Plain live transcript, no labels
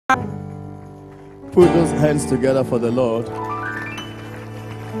Put those hands together for the Lord.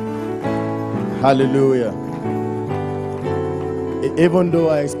 Hallelujah. Even though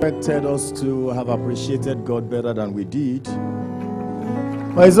I expected us to have appreciated God better than we did,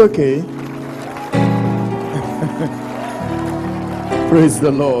 but it's okay. Praise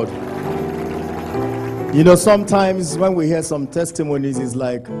the Lord. You know, sometimes when we hear some testimonies, it's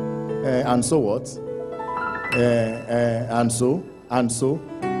like, and so what? And so.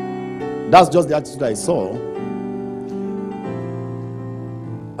 That's just the attitude I saw.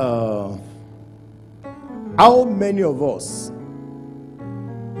 How many of us,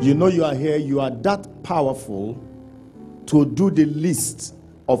 you know, you are here, you are that powerful to do the list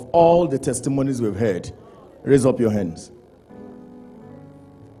of all the testimonies we've heard? Raise up your hands.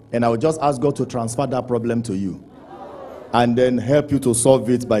 And I will just ask God to transfer that problem to you and then help you to solve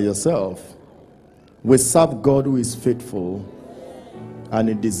it by yourself. We serve God who is faithful, and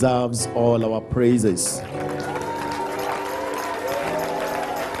He deserves all our praises.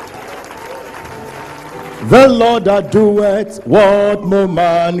 The Lord that doeth what no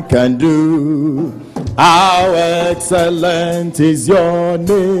man can do. How excellent is your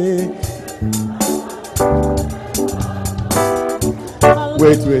name.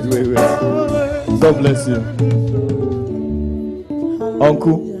 Wait. God bless you.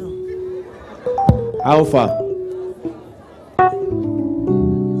 Uncle, how far?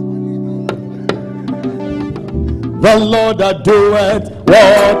 The Lord that doeth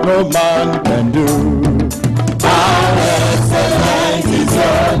what no man can do. How excellent is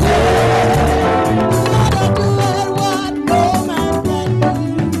your name. Lord that doeth what no man can do.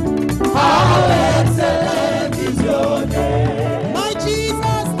 How excellent is your name. My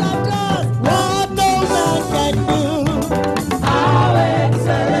Jesus that does what no man can do. How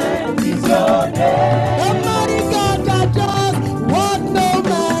excellent is your name. The mighty God that does what no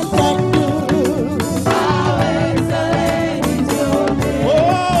man can do.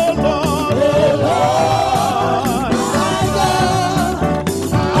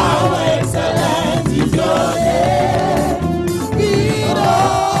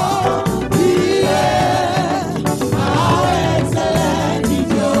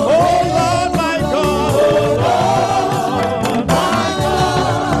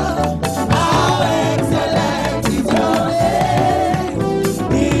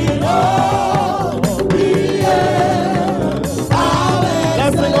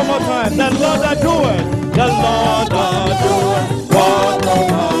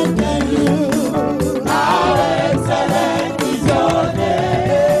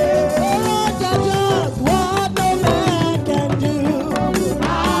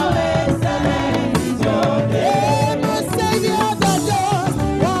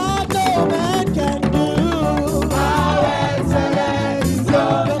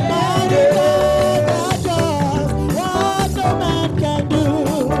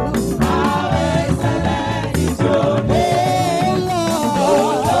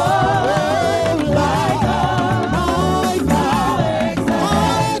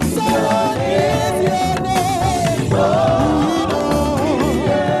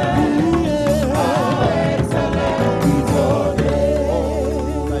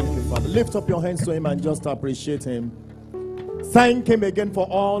 Lift up your hands to Him and just appreciate Him. Thank Him again for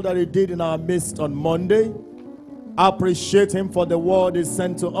all that He did in our midst on Monday. Appreciate Him for the word He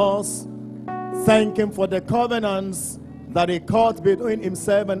sent to us. Thank Him for the covenants that He cut between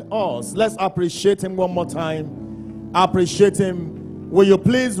Himself and us. Let's appreciate Him one more time. Appreciate Him. Will you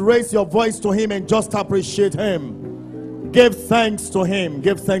please raise your voice to Him and just appreciate Him? Give thanks to Him.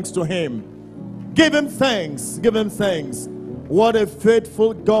 Give thanks to Him. Give Him thanks. Give Him thanks. What a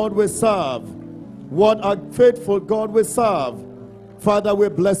faithful God we serve. What a faithful God we serve. Father, we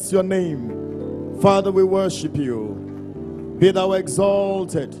bless your name. Father, we worship you. Be thou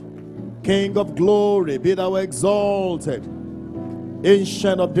exalted. King of glory, be thou exalted.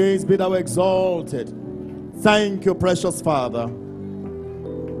 Ancient of days, be thou exalted. Thank you, precious Father.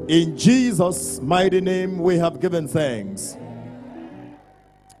 In Jesus' mighty name we have given thanks.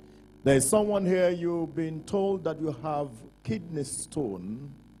 There is someone here, you've been told that you have kidney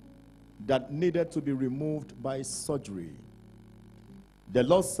stone that needed to be removed by surgery. The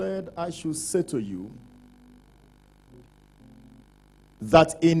Lord said, I should say to you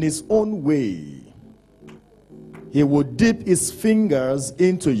that in His own way, He will dip His fingers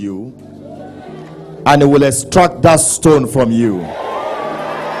into you and He will extract that stone from you.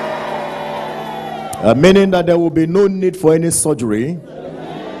 Meaning that there will be no need for any surgery,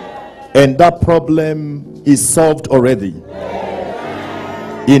 and that problem is solved already.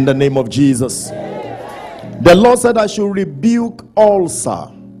 In the name of Jesus. The Lord said I should rebuke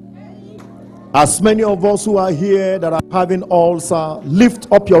ulcer As many of us who are here that are having ulcer,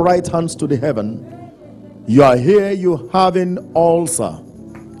 lift up your right hands to the heaven. You are here, you having ulcer.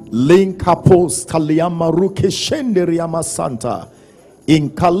 Linkapos kaliamaruke shenderiama santa. In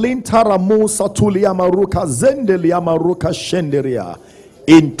kalintara musa tuliamaruka zendeliamaruka shenderia.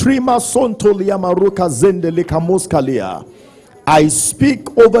 In trima sontoliamaruka zendelikamuskalia. I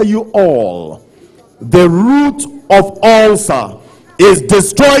speak over you all. The root of ulcer is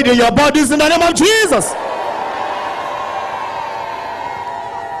destroyed in your bodies in the name of Jesus.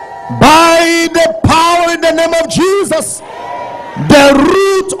 By the power in the name of Jesus, the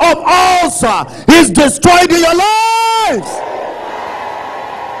root of ulcer is destroyed in your lives.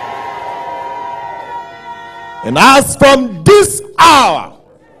 And as from this hour,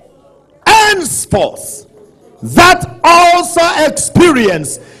 henceforth, that ulcer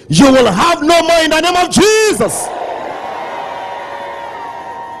experience you will have no more in the name of Jesus.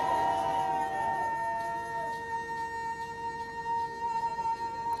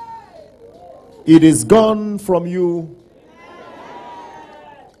 It is gone from you,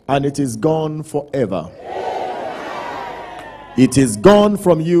 and it is gone forever. It is gone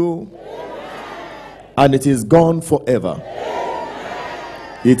from you, and it is gone forever.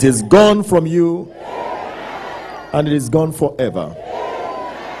 It is gone from you, and it is gone forever.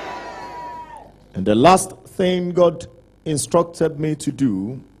 And the last thing God instructed me to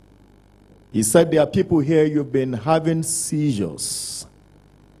do, He said, there are people here, you've been having seizures.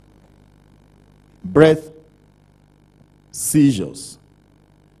 Breath seizures.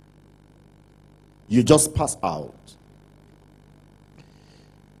 You just pass out.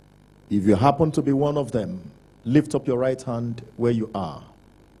 If you happen to be one of them, lift up your right hand where you are.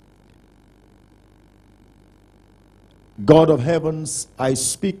 God of heavens, I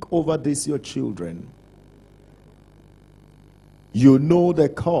speak over this, your children. You know the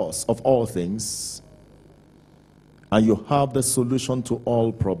cause of all things, and you have the solution to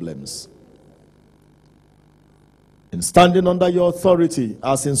all problems. And standing under your authority,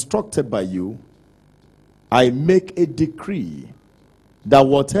 as instructed by you, I make a decree that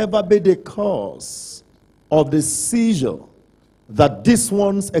whatever be the cause of the seizure that these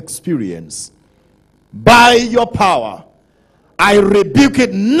ones experience, by your power, I rebuke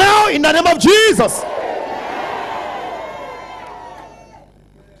it now in the name of Jesus.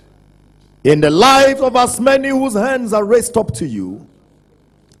 In the life of as many whose hands are raised up to you,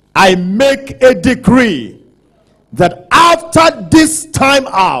 I make a decree that after this time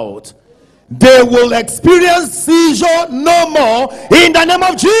out, they will experience seizure no more in the name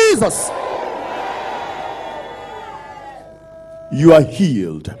of Jesus. You are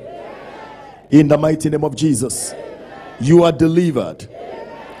healed in the mighty name of Jesus. You are delivered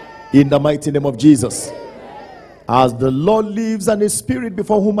in the mighty name of Jesus. As the Lord lives and His Spirit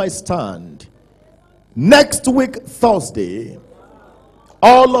before whom I stand, next week Thursday,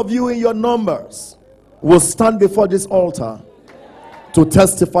 all of you in your numbers will stand before this altar to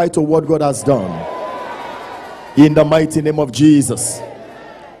testify to what God has done in the mighty name of Jesus.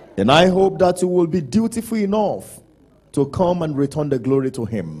 And I hope that you will be dutiful enough to come and return the glory to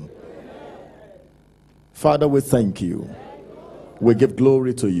Him. Father, we thank you. We give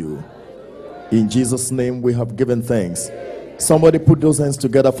glory to you. In Jesus' name we have given thanks. Somebody put those hands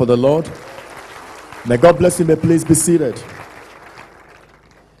together for the Lord. May God bless you. May please be seated.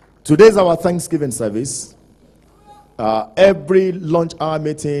 Today is our Thanksgiving service. Every lunch hour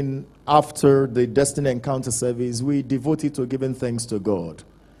meeting after the Destiny Encounter service, we devote it to giving thanks to God.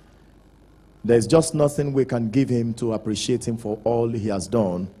 There's just nothing we can give Him to appreciate Him for all He has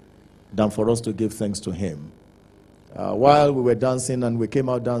done than for us to give thanks to Him. While we were dancing and we came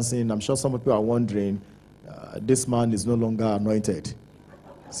out dancing, I'm sure some people are wondering, this man is no longer anointed.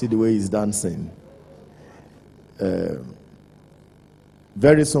 See the way he's dancing.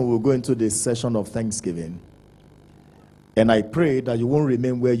 Very soon we'll go into this session of Thanksgiving. And I pray that you won't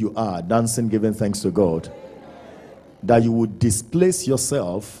remain where you are, dancing, giving thanks to God. That you would displace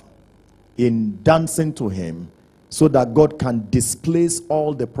yourself in dancing to Him so that God can displace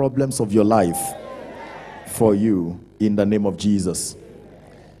all the problems of your life for you in the name of Jesus.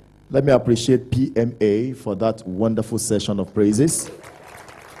 Let me appreciate PMA for that wonderful session of praises.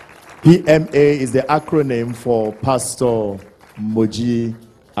 PMA is the acronym for Pastor Moji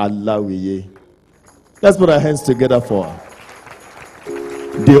Alawiye. Let's put our hands together for her.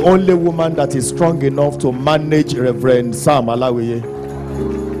 The only woman that is strong enough to manage Reverend Sam Alawiye.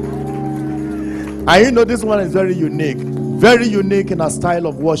 And you know this one is very unique in her style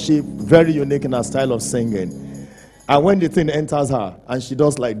of worship, very unique in her style of singing. And when the thing enters her and she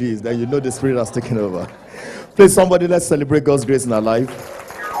does like this, then you know the Spirit has taken over. Please, somebody, let's celebrate God's grace in our life.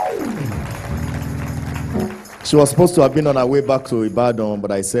 She was supposed to have been on her way back to Ibadan,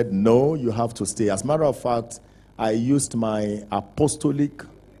 but I said, no, you have to stay. As a matter of fact, I used my apostolic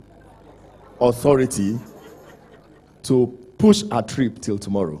authority to push our trip till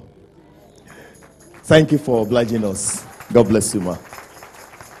tomorrow. Thank you for obliging us. God bless you, ma.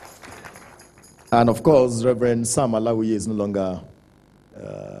 And of course, Reverend Sam Alawiye is no longer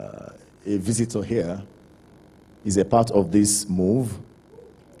a visitor here. He's a part of this move.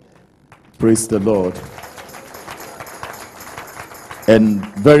 Praise the Lord. And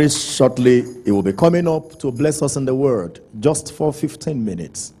very shortly, he will be coming up to bless us in the word, just for 15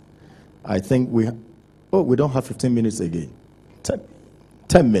 minutes. I think we don't have 15 minutes again.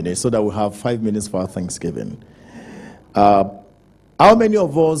 10 minutes, so that we have 5 minutes for our Thanksgiving. How many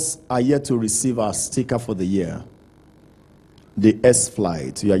of us are yet to receive our sticker for the year? The S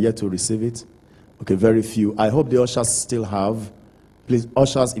flight. You are yet to receive it? Okay, very few. I hope the ushers still have. Please,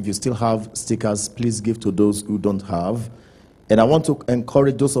 ushers, if you still have stickers, please give to those who don't have. And I want to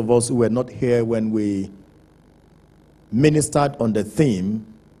encourage those of us who were not here when we ministered on the theme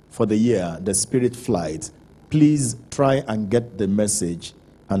for the year, the Spirit Flight. Please try and get the message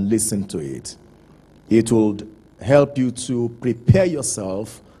and listen to it. It will help you to prepare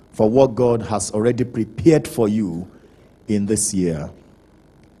yourself for what God has already prepared for you in this year.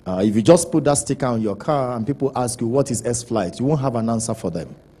 If you just put that sticker on your car and people ask you, what is S-Flight? You won't have an answer for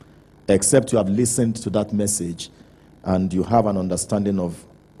them, except you have listened to that message and you have an understanding of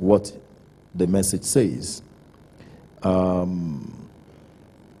what the message says. I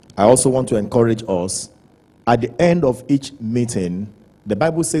also want to encourage us, at the end of each meeting, the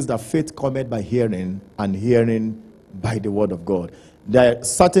Bible says that faith cometh by hearing, and hearing by the word of God. There are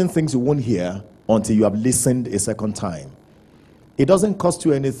certain things you won't hear until you have listened a second time. It doesn't cost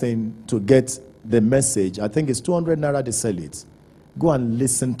you anything to get the message. I think it's 200 naira they sell it. Go and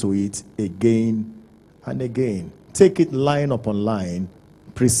listen to it again and again. Take it line upon line,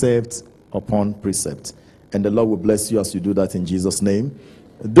 precept upon precept. And the Lord will bless you as you do that in Jesus' name.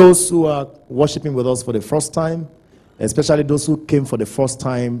 Those who are worshiping with us for the first time, especially those who came for the first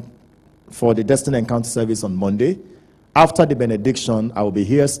time for the Destiny Encounter service on Monday, after the benediction, I will be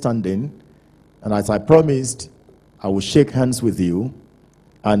here standing. And as I promised, I will shake hands with you.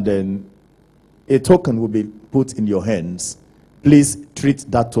 And then a token will be put in your hands. Please treat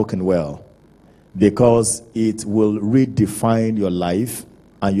that token well, because it will redefine your life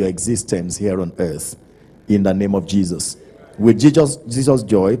and your existence here on earth in the name of Jesus. With Jesus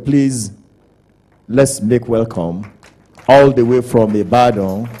joy, please, let's make welcome all the way from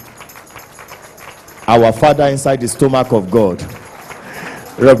Ibadan, our father inside the stomach of God,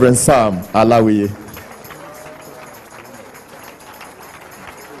 Reverend Sam Alawiye.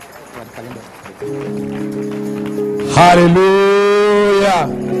 Hallelujah.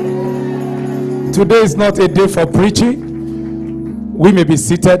 Today is not a day for preaching. We may be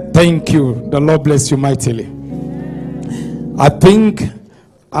seated. Thank you. The Lord bless you mightily. I think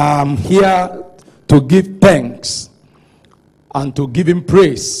I'm here to give thanks and to give him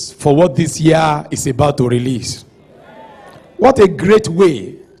praise for what this year is about to release. What a great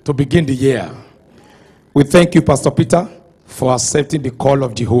way to begin the year. We thank you, Pastor Peter, for accepting the call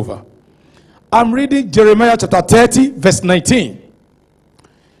of Jehovah. I'm reading Jeremiah chapter 30, verse 19.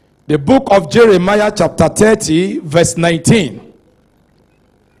 The book of Jeremiah chapter 30, verse 19.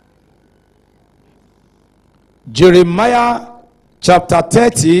 Jeremiah chapter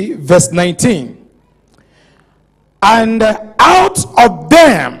 30, verse 19. And out of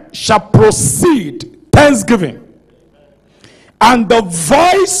them shall proceed thanksgiving, and the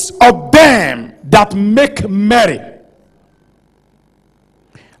voice of them that make merry.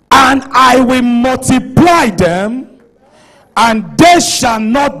 And I will multiply them, and they shall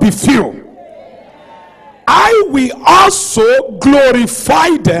not be few. I will also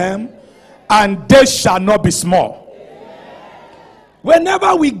glorify them, and they shall not be small.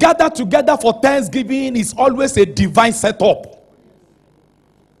 Whenever we gather together for Thanksgiving, it's always a divine setup.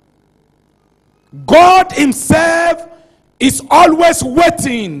 God himself is always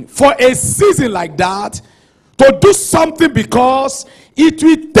waiting for a season like that to do something, because it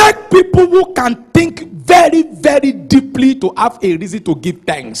will take people who can think very, very deeply to have a reason to give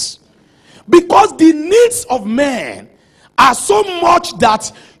thanks. Because the needs of men are so much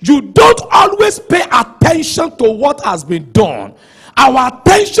that you don't always pay attention to what has been done. Our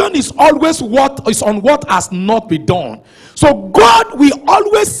attention is always on what has not been done. So God will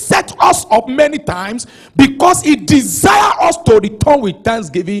always set us up many times because he desires us to return with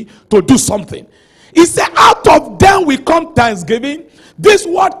thanksgiving to do something. He said, out of them will come thanksgiving. This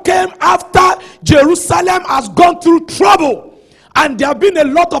word came after Jerusalem has gone through trouble. And there have been a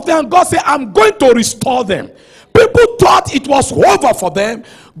lot of them. God said, I'm going to restore them. People thought it was over for them.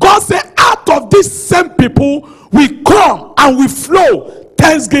 God said, out of these same people, we come and we flow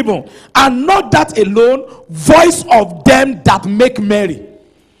thanksgiving. And not that alone, voice of them that make merry.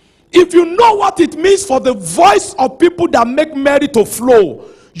 If you know what it means for the voice of people that make merry to flow,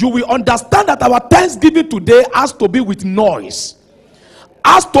 you will understand that our thanksgiving today has to be with noise,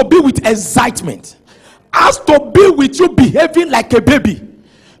 has to be with excitement, has to be with you behaving like a baby.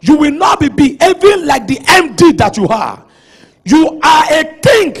 You will not be behaving like the MD that you are. You are a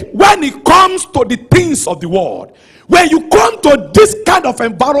king when it comes to the things of the world. When you come to this kind of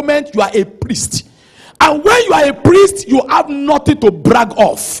environment, you are a priest. And when you are a priest, you have nothing to brag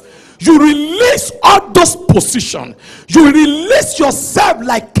of. You release all those positions. You release yourself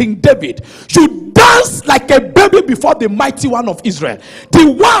like King David. You dance like a baby before the mighty one of Israel.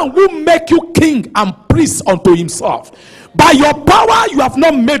 The one who make you king and priest unto himself. By your power, you have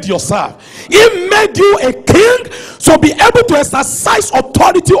not made yourself. He made you a king, so be able to exercise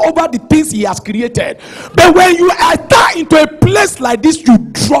authority over the things he has created. But when you enter into a place like this, you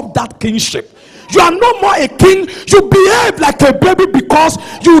drop that kingship. You are no more a king. You behave like a baby because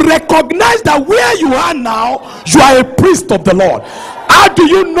you recognize that where you are now, you are a priest of the Lord. How do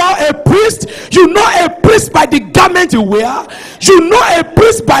you know a priest? You know a priest by the garment he wear. You know a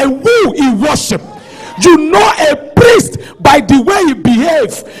priest by who he worship. You know a priest by the way he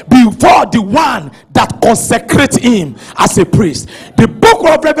behaves before the one that consecrates him as a priest. The book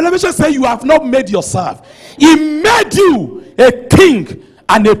of Revelation says you have not made yourself. He made you a king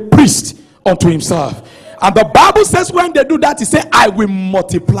and a priest unto himself. And the Bible says when they do that, he said, I will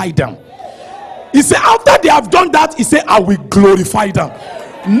multiply them. He said after they have done that, he said, I will glorify them.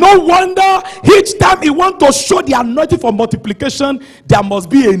 No wonder each time he wants to show the anointing for multiplication, there must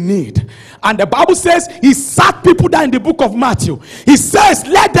be a need. And the Bible says he sat people down in the book of Matthew. He says,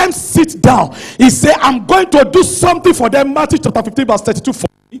 let them sit down. He said, I'm going to do something for them. Matthew chapter 15 verse 32.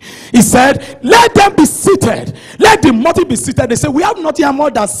 He said, let them be seated. Let the multitude be seated. They said, we have not here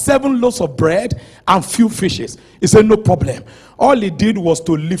more than 7 loaves of bread and few fishes. He said, no problem. All he did was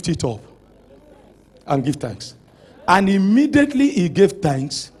to lift it up and give thanks. And immediately he gave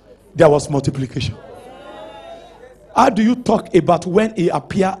thanks, there was multiplication. How do you talk about when he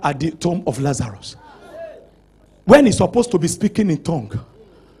appeared at the tomb of Lazarus? When he's supposed to be speaking in tongue.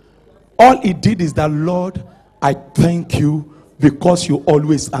 All he did is that, Lord, I thank you because you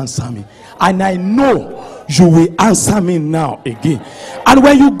always answer me. And I know you will answer me now again. And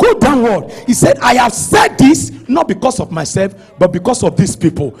when you go downward, he said, I have said this not because of myself, but because of these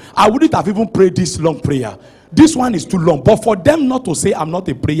people. I wouldn't have even prayed this long prayer. This one is too long, but for them not to say I'm not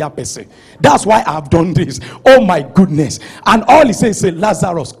a prayer person, that's why I've done this. Oh my goodness. And all he says is,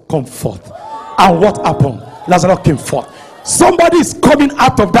 Lazarus, come forth. And what happened? Lazarus came forth. Somebody is coming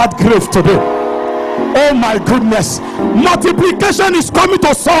out of that grave today. Oh my goodness. Multiplication is coming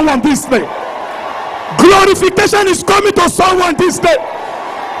to someone this day. Glorification is coming to someone this day.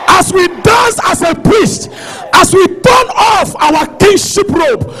 As we dance as a priest, as we turn off our kingship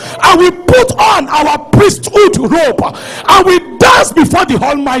robe and we put on our priesthood robe and we dance before the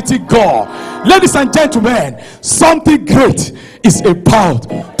Almighty God, ladies and gentlemen, something great is about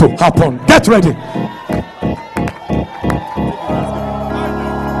to happen. Get ready.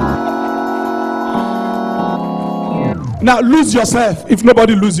 Now lose yourself if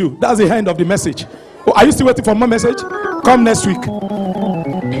nobody lose you. That's the end of the message. Oh, are you still waiting for more message? Come next week.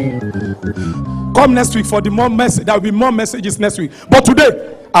 Come next week for the more message. There will be more messages next week. But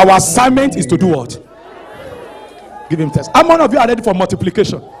today, our assignment is to do what? Give him thanks. How many of you are ready for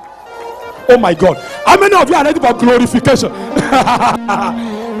multiplication? Oh my God. How many of you are ready for glorification?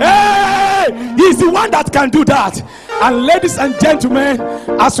 Hey! He's the one that can do that. And ladies and gentlemen,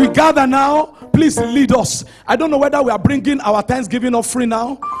 as we gather now, please lead us. I don't know whether we are bringing our Thanksgiving offering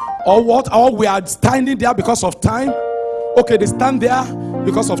now or what, or we are standing there because of time. Okay, they stand there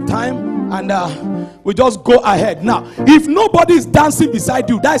because of time, and we just go ahead. Now, if nobody is dancing beside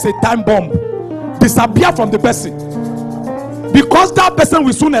you, that is a time bomb. Disappear from the person, because that person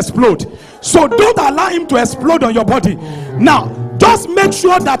will soon explode. So don't allow him to explode on your body. Now, just make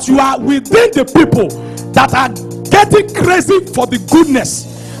sure that you are within the people that are getting crazy for the goodness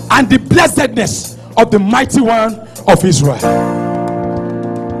and the blessedness of the mighty one of Israel.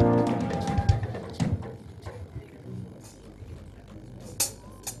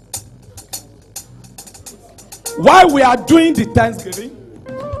 While we are doing the Thanksgiving,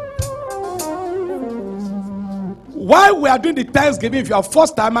 if you are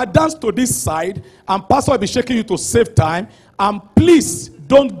first time, I dance to this side, and Pastor will be shaking you to save time. And please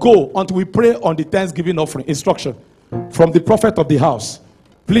don't go until we pray on the Thanksgiving offering. Instruction from the prophet of the house.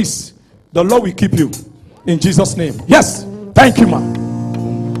 Please, the Lord will keep you. In Jesus' name. Yes. Thank you, ma.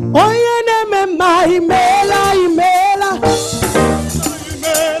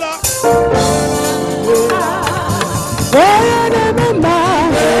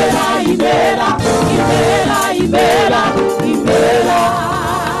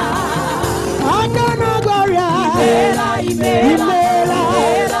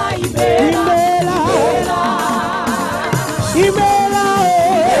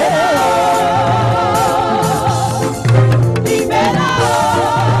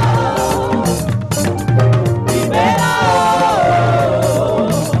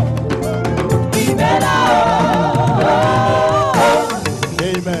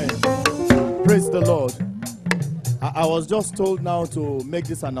 Praise the Lord. I was just told now to make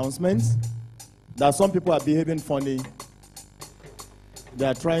this announcement that some people are behaving funny. They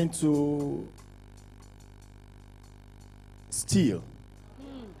are trying to steal.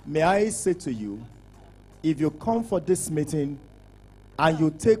 May I say to you, if you come for this meeting and you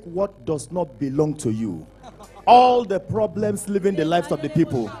take what does not belong to you, all the problems living the lives of the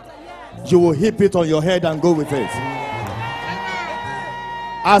people, you will heap it on your head and go with it.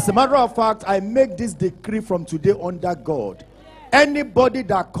 As a matter of fact, I make this decree from today under God. Anybody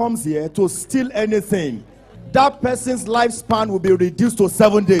that comes here to steal anything, that person's lifespan will be reduced to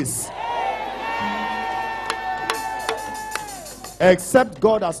 7 days. Except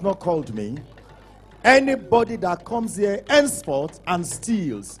God has not called me. Anybody that comes here henceforth and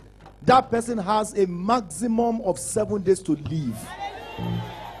steals, that person has a maximum of 7 days to live.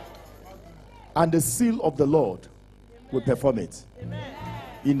 And the seal of the Lord will perform it.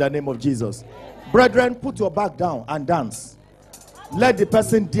 In the name of Jesus. Brethren, put your back down and dance. Let the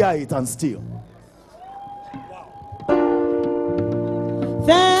person dare it and steal.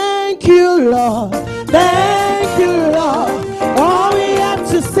 Thank you, Lord. Thank you, Lord. All we have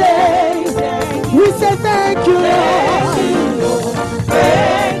to say is we say thank you, Lord.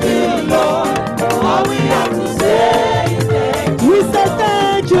 Thank you, Lord. All we have to say is we say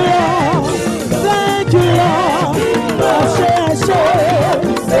thank you, Lord. Thank you, Lord.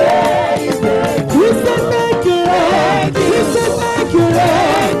 We say thank you, Lord. We say thank you, Lord. We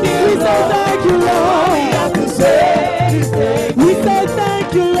say thank you, Lord. We have to say we say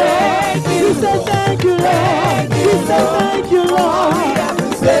thank you, Lord. We say thank you, Lord. We say thank you, Lord. We have to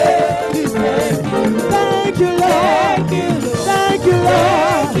say thank you, Lord. Thank you,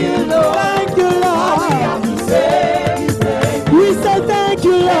 Lord. Thank you, Lord. We have to say we say thank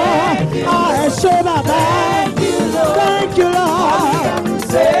you, Lord. I show my back. Thank you, Lord.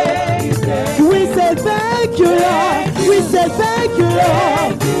 We say thank you, Lord. We say thank you,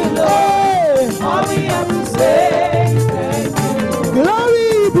 Lord. Hey. All we have to say is thank you.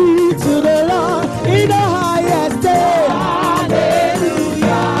 Glory be to the Lord in the highest day.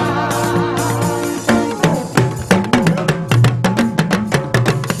 Hallelujah.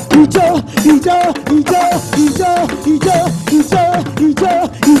 Ijo, Ijo, Ijo, Ijo, Ijo, Ijo,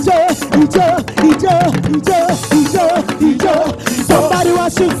 Ijo, Ijo, Ijo, Ijo, Ijo. Somebody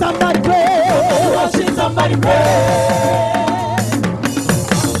worship, somebody pray.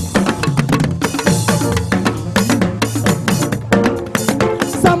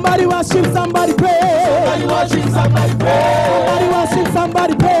 Somebody worship, somebody pray. Somebody worship, somebody pray. Somebody worship,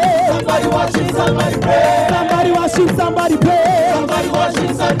 somebody pray. Somebody worship, somebody pray. Somebody worship, somebody pray. Somebody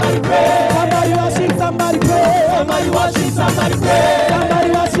worship, somebody pray. Somebody worship, somebody pray. Somebody worship, somebody pray. Somebody worship, somebody pray.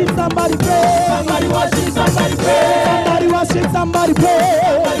 Somebody worship, somebody pray. Somebody worship, somebody pray. Somebody worship, somebody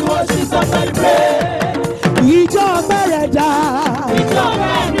pray. Somebody worship, somebody pray. Ijo mereda. Ijo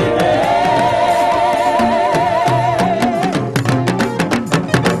mereda.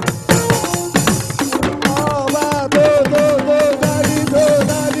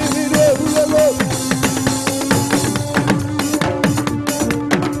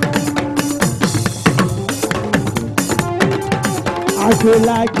 I feel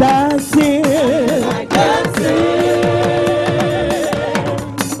like dancing. Like dancing.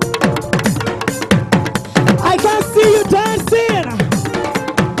 I can see you dancing.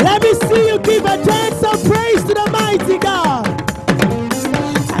 Let me see you give a dance of praise to the mighty God.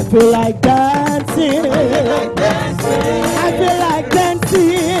 I feel like dancing. I feel like dancing. I feel like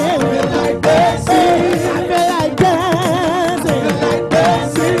dancing. I feel like dancing. I feel like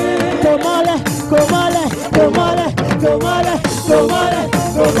dancing. Come on, come on, come on, come on. Come on, come on,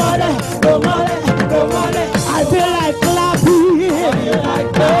 come on, come on. I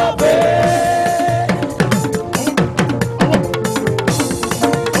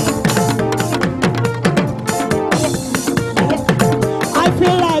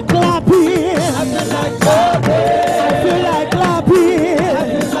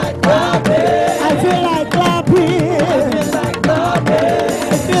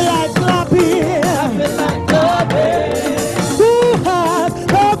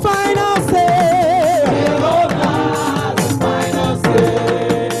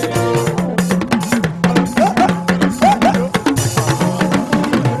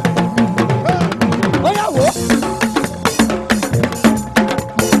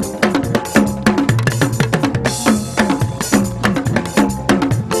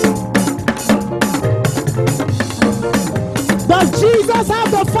Does Jesus have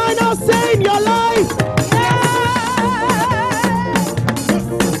the final say in your life?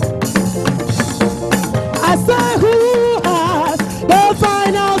 I say, who has the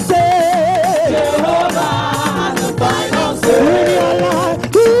final say? Jehovah has the final say. In your life,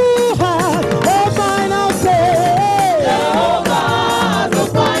 who has the final say? Jehovah has the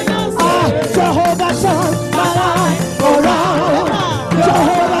final say. Jehovah turn my life around.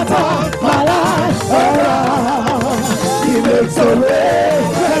 Jehovah turn my life around. He makes a way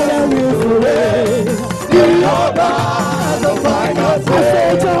where there is a way. Jehovah has the final I say, say.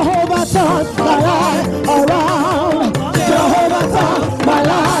 Jehovah turn my life around. Jehovah turn my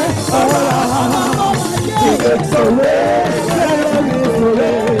life around. He makes a way where there is a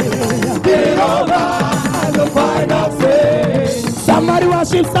way. Jehovah has the final say. Somebody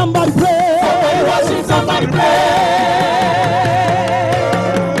worship, somebody pray. Somebody worship, somebody pray.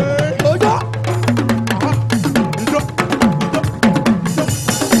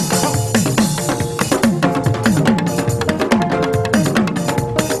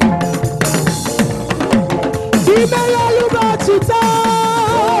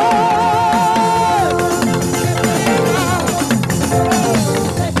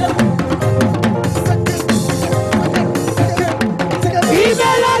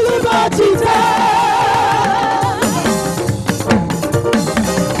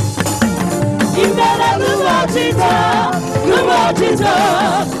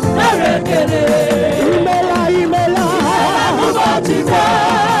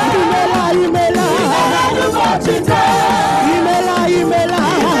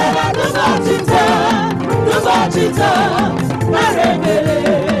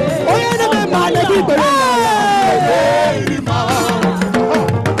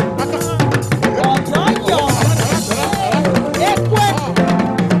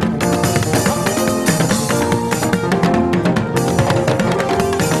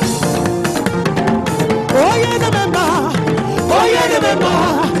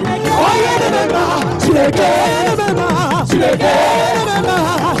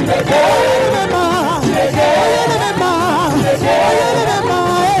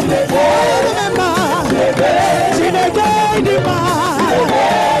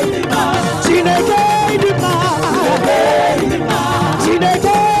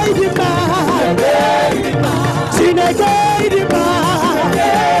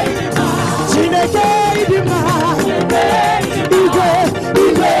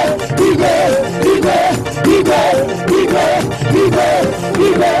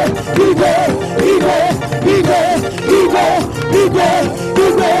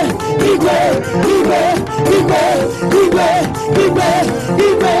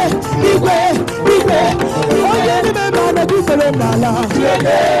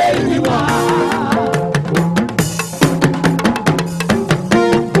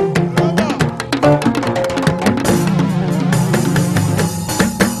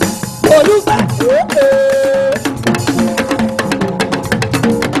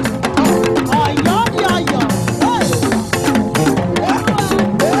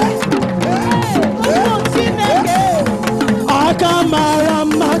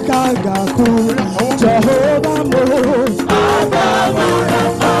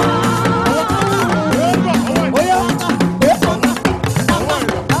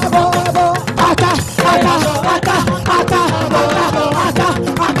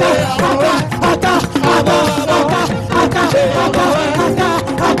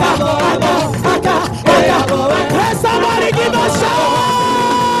 Somebody give a shout!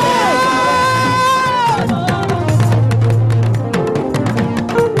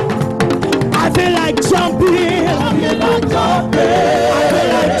 I feel like jumping. I feel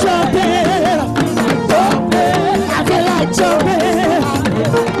like jumping. I feel like jumping.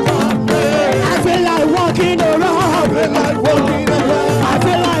 I feel like walking around. I feel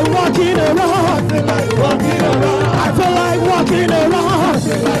like walking around. I feel like walking around.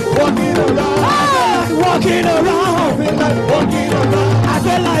 Walking around. I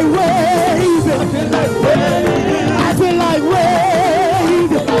feel like waving. I feel like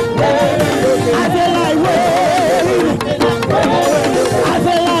waving. I feel like waving. I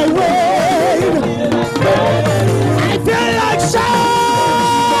feel like waving. I feel like shouting.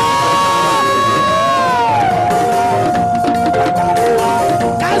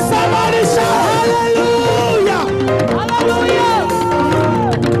 Can somebody shout hallelujah? Hallelujah.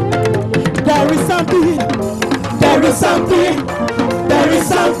 There is something. There is something. There is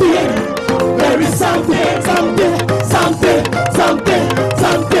something. There is something. Something. Something. Something.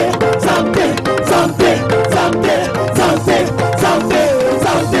 Something. Something. Something. Something. Something. Something.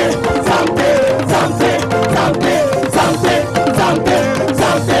 Something. Something. Something. Something. Something.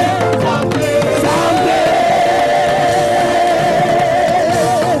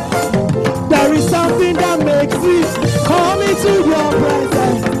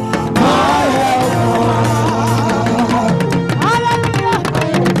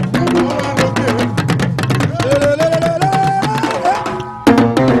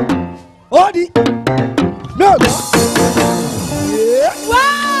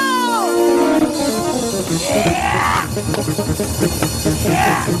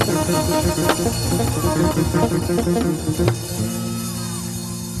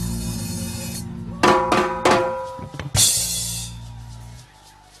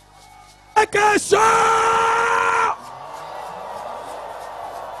 Make a shout.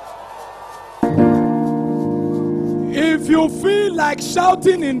 If you feel like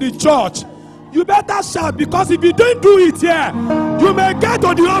shouting in the church, you better shout, because if you don't do it here, you may get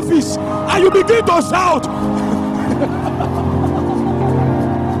to the office and you begin to shout.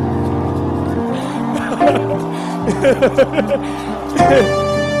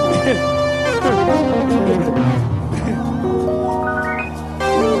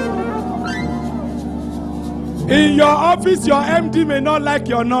 In your office, your MD may not like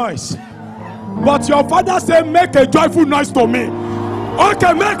your noise, but your father said, make a joyful noise to me.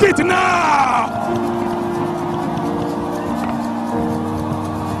 Okay, make it now.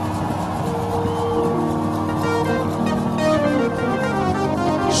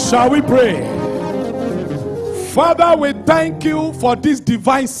 Shall we pray? Father, we thank you for this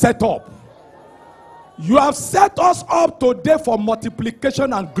divine setup. You have set us up today for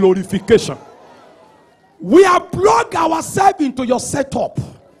multiplication and glorification. We have plugged ourselves into your setup.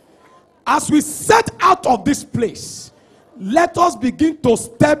 As we set out of this place, let us begin to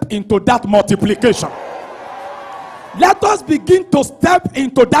step into that multiplication. Let us begin to step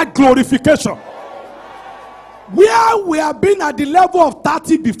into that glorification. Where we have been at the level of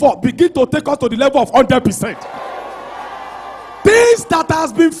 30 before, begin to take us to the level of 100%. Things that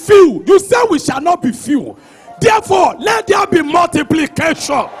has been few, you say we shall not be few. Therefore, let there be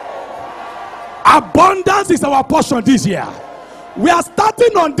multiplication. Abundance is our portion this year. We are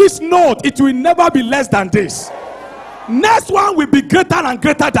starting on this note. It will never be less than this. Next one will be greater and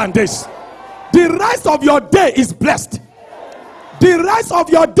greater than this. The rest of your day is blessed. The rest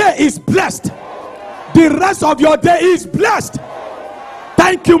of your day is blessed. The rest of your day is blessed.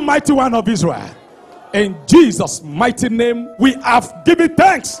 Thank you, mighty one of Israel. In Jesus' mighty name, we have given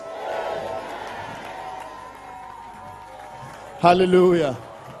thanks. Hallelujah.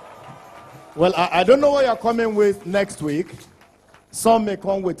 Well, I don't know what you're coming with next week. Some may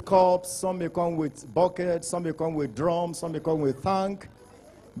come with cups, some may come with buckets, some may come with drums, some may come with thank.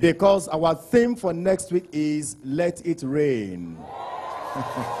 Because our theme for next week is let it rain.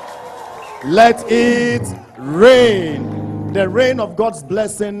 Let it rain. The rain of God's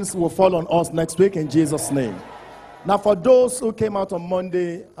blessings will fall on us next week in Jesus' name. Now, for those who came out on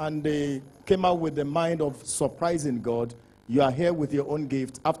Monday and they came out with the mind of surprising God, you are here with your own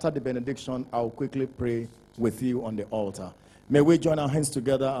gift. After the benediction, I'll quickly pray with you on the altar. May we join our hands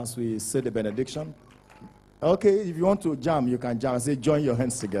together as we say the benediction? Okay, if you want to jam, you can jam. I say join your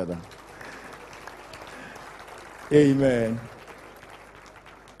hands together. Amen.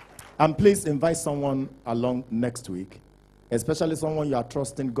 And please invite someone along next week, especially someone you are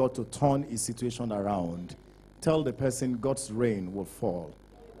trusting God to turn his situation around. Tell the person God's rain will fall.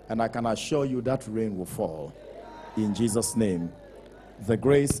 And I can assure you that rain will fall. In Jesus' name. The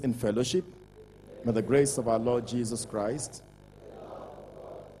grace in fellowship. May the grace of our Lord Jesus Christ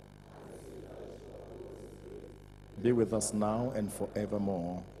be with us now and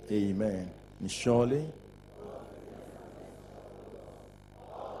forevermore. Amen. And surely,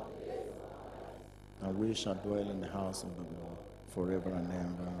 and we shall dwell in the house of the Lord forever and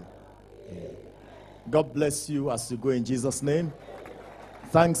ever. Amen. God bless you as you go in Jesus' name.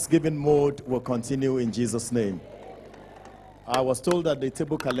 Thanksgiving mode will continue in Jesus' name. I was told that the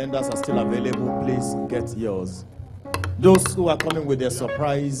table calendars are still available. Please get yours. Those who are coming with their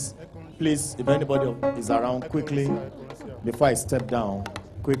surprise, please, if anybody is around, quickly, before I step down,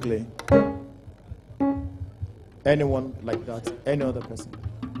 quickly. Anyone like that? Any other person?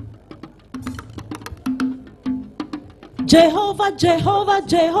 Jehovah, Jehovah,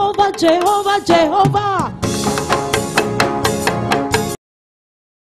 Jehovah, Jehovah, Jehovah.